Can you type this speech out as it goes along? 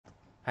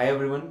Hi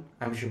everyone,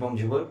 I'm Shubham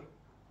Jibbar.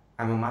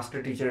 I'm a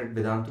master teacher at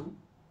Vedantu.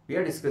 We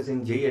are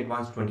discussing JEE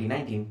Advanced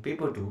 2019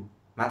 Paper 2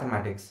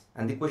 Mathematics,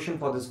 and the question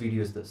for this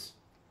video is this.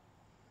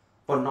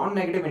 For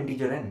non-negative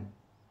integer n,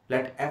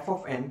 let f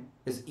of n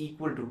is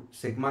equal to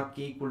sigma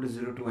k equal to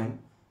 0 to n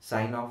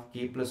sine of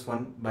k plus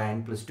 1 by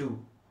n plus 2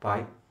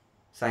 pi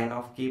sine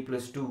of k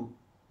plus 2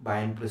 by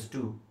n plus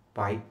 2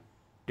 pi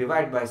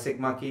divided by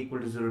sigma k equal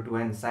to 0 to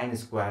n sine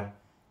square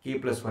k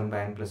plus 1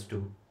 by n plus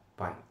 2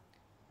 pi.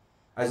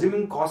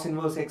 Assuming cos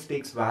inverse x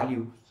takes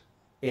values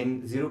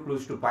in 0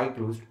 closed to pi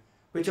closed,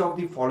 which of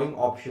the following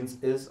options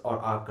is or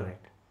are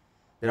correct?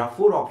 There are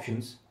 4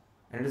 options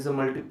and it is a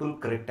multiple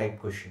correct type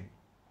question.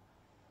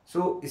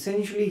 So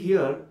essentially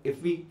here,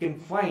 if we can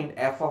find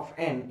f of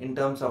n in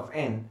terms of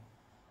n,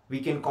 we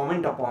can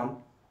comment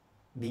upon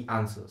the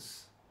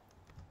answers.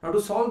 Now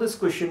to solve this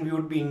question, we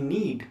would be in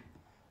need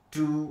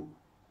to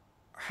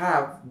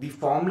have the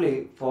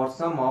formulae for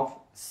sum of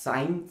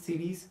sine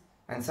series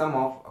and sum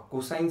of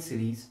cosine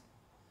series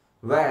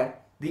where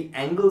the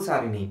angles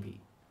are in AP.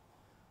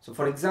 So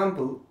for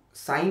example,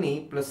 sine A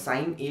plus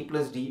sine A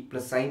plus D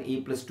plus sine A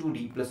plus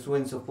 2D plus so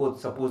and so forth,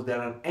 suppose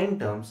there are n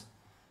terms,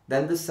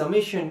 then the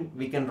summation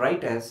we can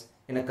write as,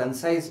 in a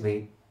concise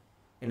way,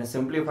 in a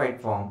simplified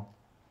form,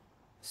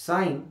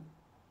 sine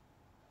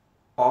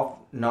of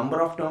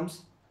number of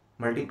terms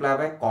multiplied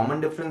by common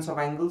difference of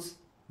angles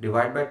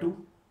divided by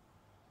 2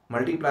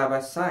 multiplied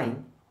by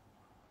sine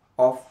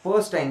of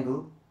first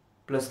angle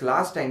plus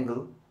last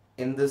angle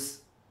in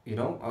this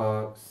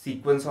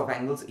sequence of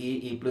angles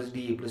A plus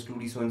D, A plus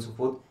 2D, so and so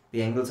forth.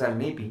 The angles are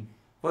in AP.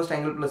 First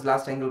angle plus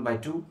last angle by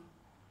 2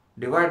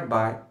 divided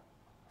by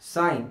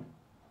sine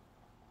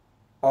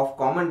of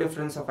common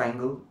difference of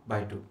angle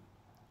by 2.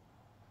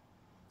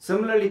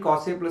 Similarly,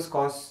 cos A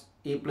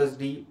plus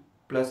D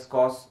plus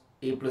cos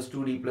A plus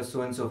 2D plus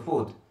so and so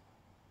forth.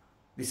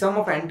 The sum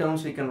of n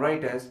terms we can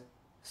write as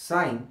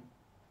sine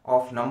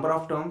of number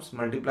of terms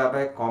multiplied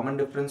by common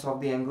difference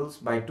of the angles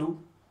by 2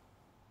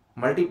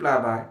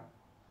 multiplied by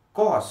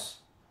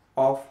cos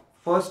of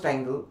first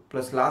angle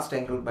plus last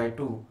angle by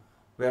 2,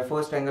 where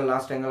first angle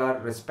last angle are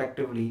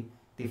respectively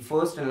the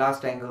first and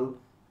last angle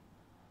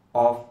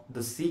of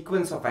the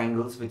sequence of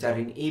angles which are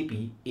in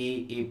AP,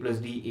 A plus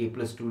D, A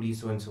plus 2D,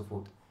 so and so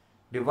forth,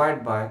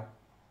 divided by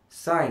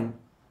sine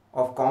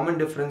of common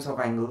difference of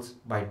angles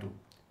by 2.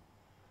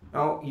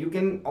 Now you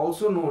can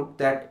also note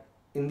that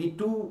in the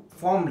two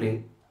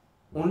formulae,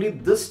 only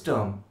this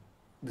term,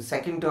 the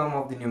second term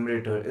of the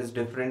numerator, is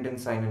different in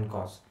sine and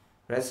cos.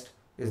 Rest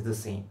is the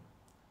same.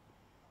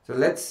 So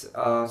let's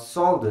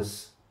solve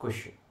this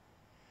question.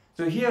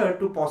 So here,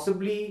 to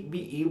possibly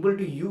be able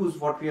to use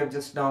what we have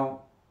just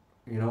now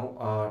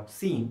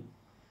seen,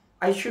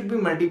 I should be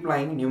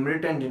multiplying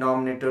numerator and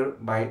denominator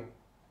by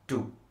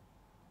 2.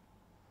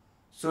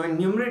 So in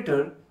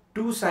numerator,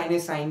 2 sine A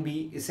sine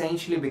B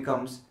essentially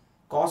becomes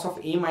cos of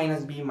A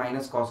minus B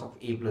minus cos of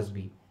A plus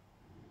B.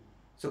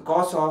 So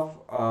cos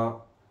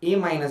of A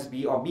minus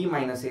B or B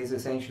minus A is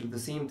essentially the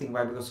same thing.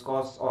 Why? Because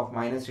cos of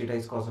minus theta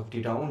is cos of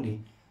theta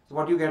only. So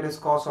what you get is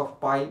cos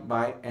of pi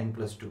by n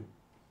plus 2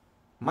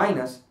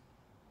 minus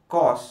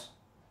cos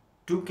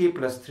 2k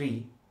plus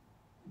 3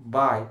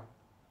 by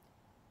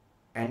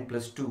n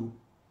plus 2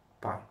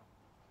 pi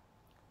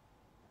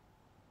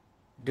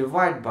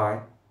divided by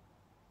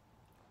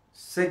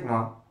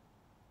sigma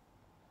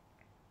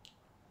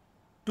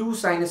 2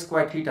 sine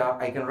square theta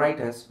I can write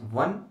as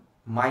 1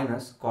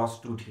 minus cos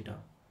 2 theta.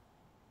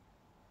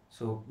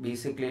 So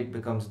basically it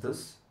becomes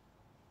this.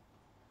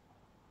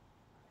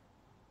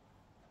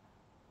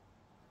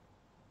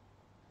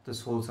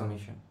 This whole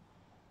summation.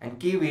 And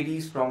k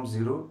varies from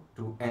 0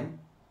 to n,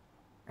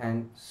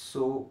 and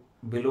so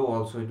below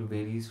also it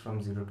varies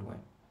from 0 to n.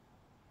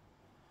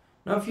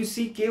 Now if you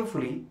see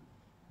carefully,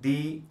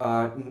 the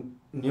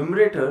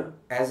numerator,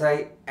 as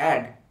I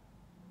add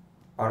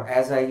or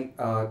as I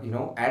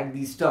add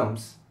these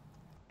terms,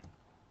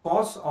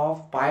 cos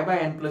of pi by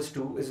n plus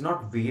 2 is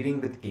not varying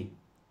with k.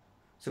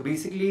 So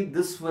basically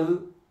this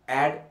will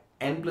add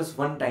n plus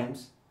 1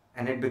 times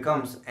and it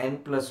becomes n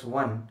plus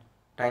 1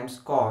 times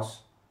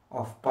cos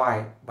of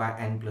pi by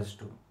n plus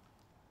 2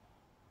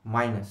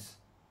 minus.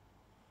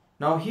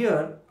 Now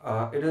here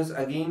it is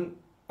again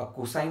a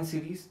cosine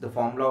series, the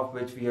formula of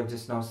which we have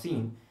just now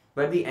seen,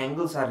 where the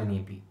angles are in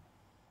AP.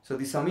 So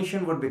the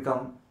summation would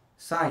become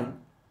sine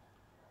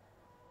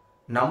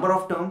number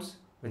of terms,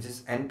 which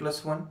is n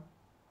plus 1,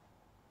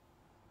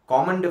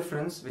 common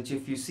difference, which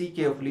if you see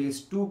carefully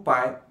is 2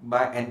 pi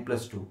by n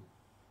plus 2.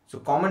 So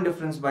common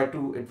difference by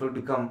 2, it will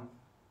become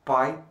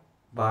pi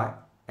by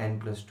n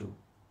plus 2.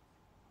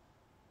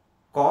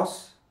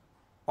 Cos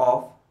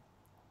of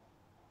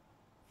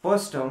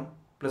first term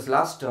plus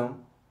last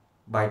term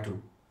by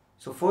 2.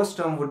 So first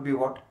term would be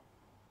what?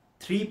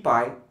 3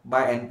 pi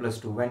by n plus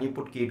 2 when you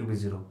put k to be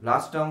 0.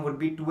 Last term would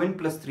be 2n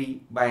plus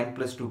 3 by n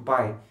plus 2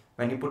 pi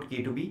when you put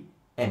k to be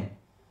n.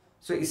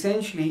 So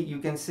essentially you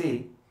can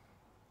say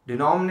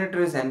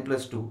denominator is n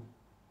plus 2,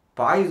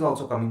 pi is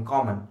also coming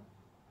common,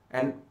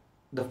 and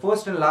the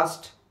first and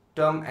last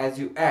term as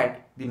you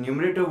add, the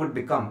numerator would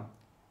become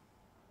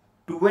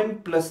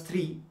 2n plus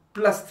 3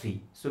 plus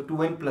 3. So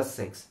 2n plus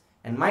 6.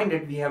 And mind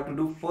it, we have to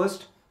do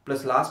first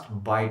plus last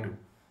by 2.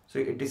 So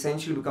it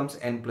essentially becomes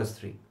n plus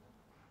 3.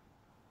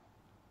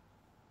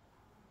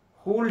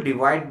 Whole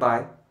divide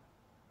by,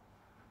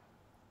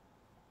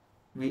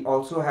 we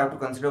also have to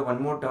consider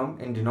one more term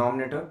in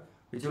denominator,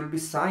 which will be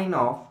sine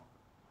of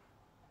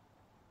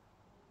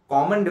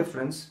common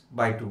difference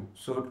by 2.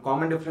 So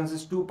common difference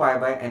is 2 pi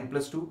by n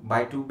plus 2.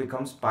 By 2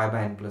 becomes pi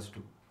by n plus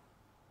 2.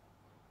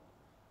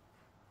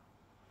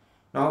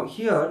 Now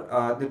here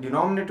the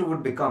denominator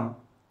would become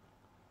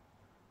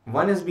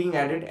 1 is being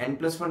added n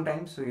plus 1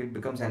 times, so it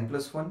becomes n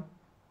plus 1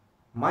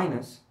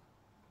 minus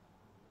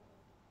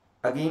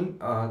again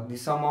the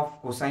sum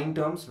of cosine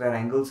terms where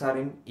angles are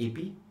in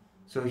AP.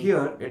 So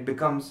here it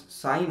becomes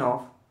sine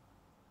of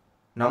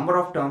number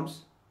of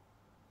terms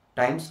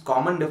times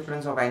common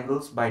difference of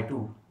angles by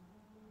 2,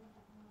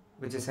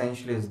 which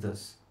essentially is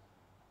this.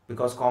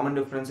 Because common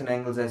difference in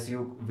angles, as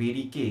you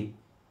vary k,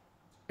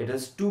 it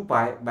is 2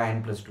 pi by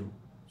n plus 2.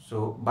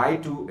 So by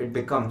 2 it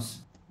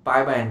becomes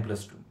pi by n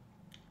plus 2.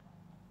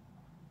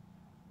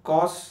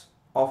 Cos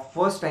of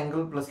first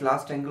angle plus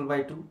last angle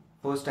by 2.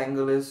 First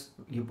angle is,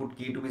 you put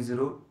k to be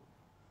 0,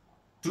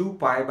 2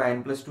 pi by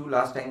n plus 2.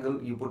 Last angle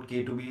you put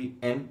k to be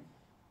n,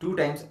 2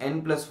 times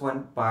n plus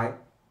 1 pi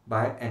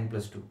by n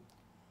plus 2.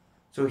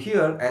 So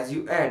here as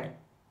you add,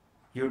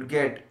 you'd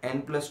get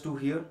n plus 2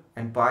 here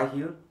and pi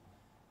here,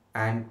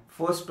 and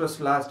first plus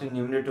last in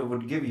numerator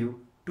would give you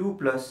 2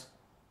 plus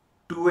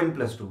 2n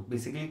plus 2,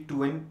 basically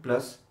 2n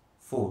plus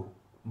 4.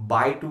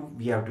 By 2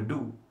 we have to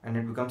do, and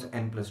it becomes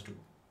n plus 2.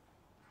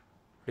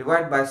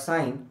 Divide by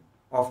sine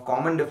of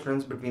common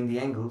difference between the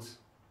angles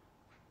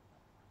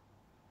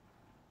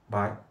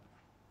by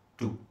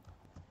 2.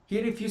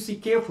 Here if you see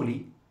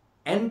carefully,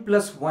 n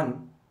plus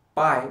 1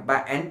 pi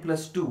by n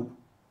plus 2,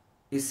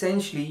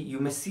 essentially you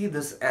may see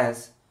this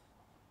as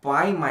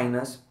pi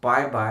minus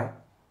pi by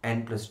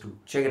n plus 2.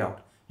 Check it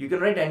out. You can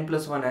write n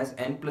plus 1 as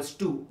n plus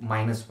 2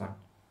 minus 1.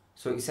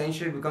 So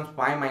essentially it becomes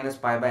pi minus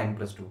pi by n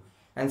plus 2.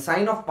 And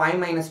sine of pi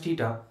minus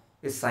theta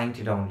is sine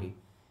theta only.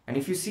 And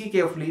if you see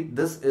carefully,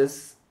 this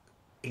is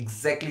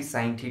exactly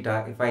sine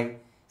theta if I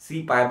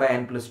see pi by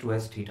n plus 2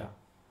 as theta.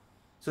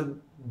 So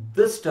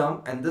this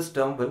term and this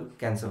term will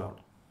cancel out.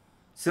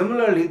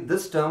 Similarly,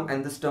 this term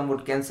and this term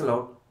would cancel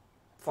out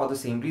for the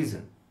same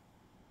reason.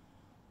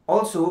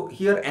 Also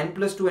here n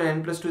plus 2 and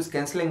n plus 2 is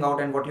cancelling out,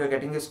 and what you are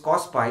getting is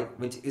cos pi,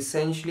 which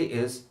essentially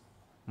is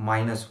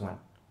minus 1.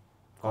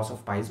 Cos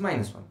of pi is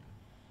minus 1.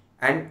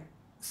 And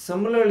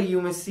similarly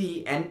you may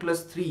see n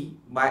plus 3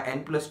 by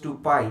n plus 2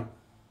 pi.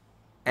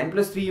 N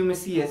plus 3 you may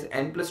see as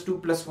n plus 2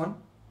 plus 1.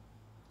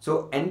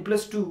 So n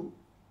plus 2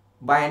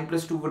 by n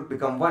plus 2 would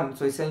become 1.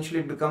 So essentially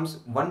it becomes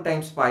 1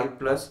 times pi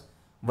plus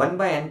 1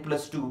 by n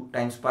plus 2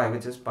 times pi,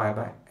 which is pi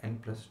by n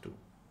plus 2.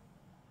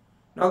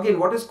 Now again,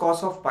 what is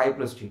cos of pi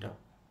plus theta?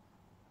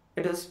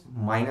 It is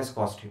minus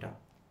cos theta.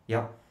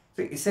 Yeah.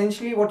 So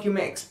essentially what you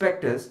may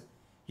expect is,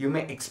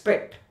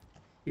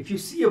 if you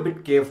see a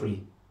bit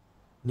carefully,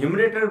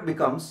 numerator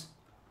becomes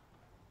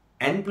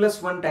n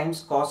plus 1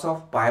 times cos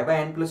of pi by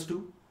n plus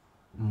 2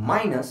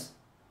 minus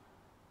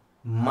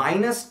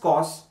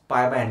cos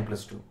pi by n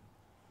plus 2.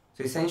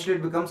 So essentially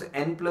it becomes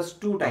n plus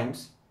 2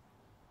 times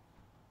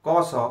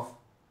cos of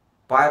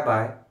pi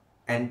by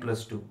n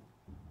plus 2.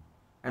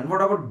 And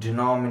what about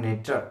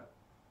denominator?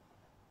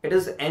 It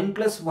is n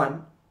plus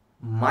 1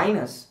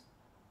 minus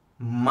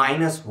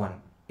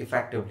 1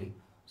 effectively.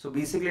 So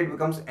basically it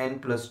becomes n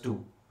plus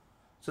 2.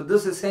 So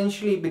this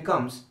essentially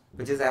becomes,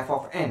 which is f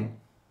of n,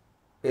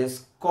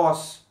 is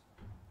cos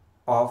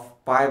of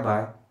pi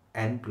by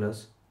n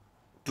plus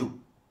 2.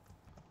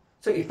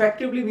 So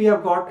effectively we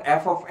have got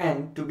f of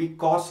n to be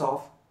cos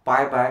of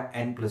pi by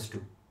n plus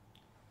 2.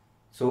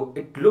 So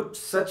it looked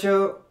such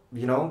a,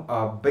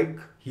 a big,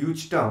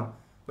 huge term,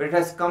 but it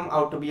has come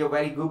out to be a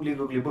very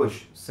googly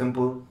bush,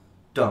 simple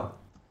term.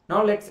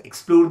 Now let's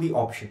explore the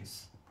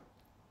options.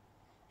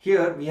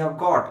 Here we have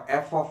got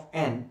f of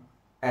n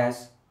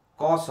as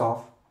cos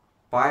of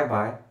pi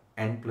by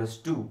n plus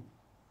 2.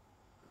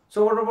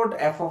 So what about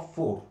f of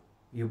 4?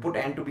 You put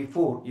n to be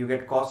 4, you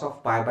get cos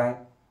of pi by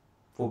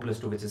 4 plus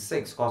 2, which is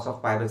 6. Cos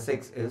of pi by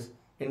 6 is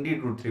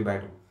indeed root 3 by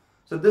 2.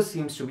 So this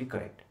seems to be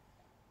correct.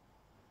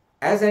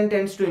 As n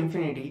tends to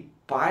infinity,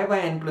 pi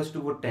by n plus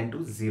 2 would tend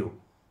to 0.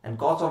 And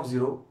cos of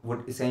 0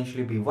 would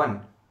essentially be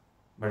 1.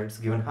 But it's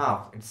given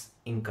half. It's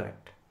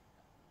incorrect.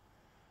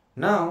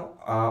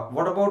 Now,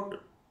 what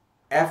about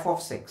f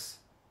of 6?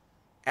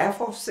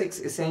 F of 6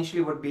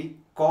 essentially would be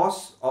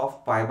cos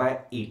of pi by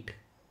 8.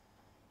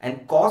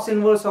 And cos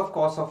inverse of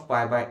cos of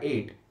pi by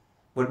 8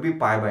 would be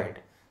pi by 8.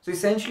 So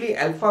essentially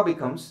alpha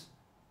becomes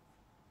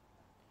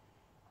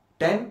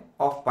 10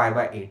 of pi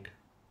by 8,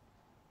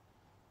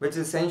 which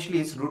essentially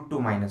is root 2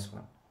 minus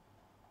 1.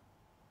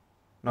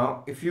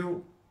 Now if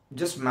you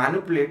just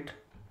manipulate,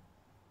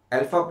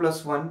 alpha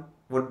plus 1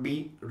 would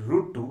be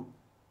root 2,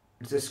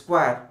 its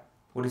square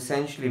would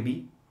essentially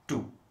be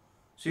 2.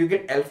 So you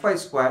get alpha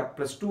square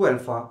plus 2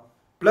 alpha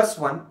plus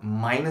 1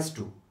 minus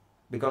 2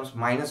 becomes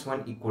minus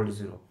 1 equal to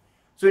 0.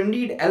 So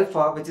indeed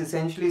alpha, which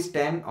essentially is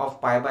 10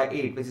 of pi by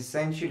 8, which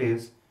essentially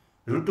is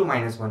root 2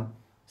 minus 1,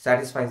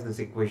 satisfies this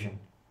equation.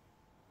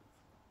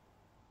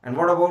 And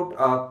what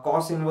about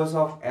cos inverse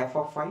of f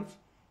of 5?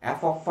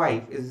 F of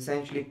 5 is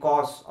essentially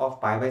cos of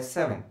pi by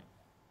 7.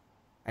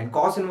 And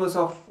cos inverse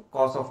of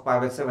cos of pi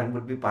by 7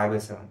 would be pi by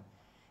 7.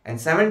 And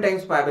 7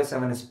 times pi by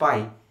 7 is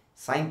pi.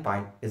 Sin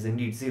pi is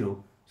indeed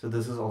 0. So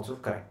this is also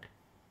correct.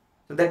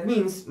 So that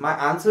means my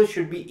answer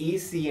should be A,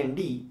 C and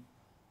D.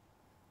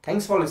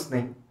 Thanks for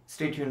listening.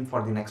 Stay tuned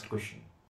for the next question.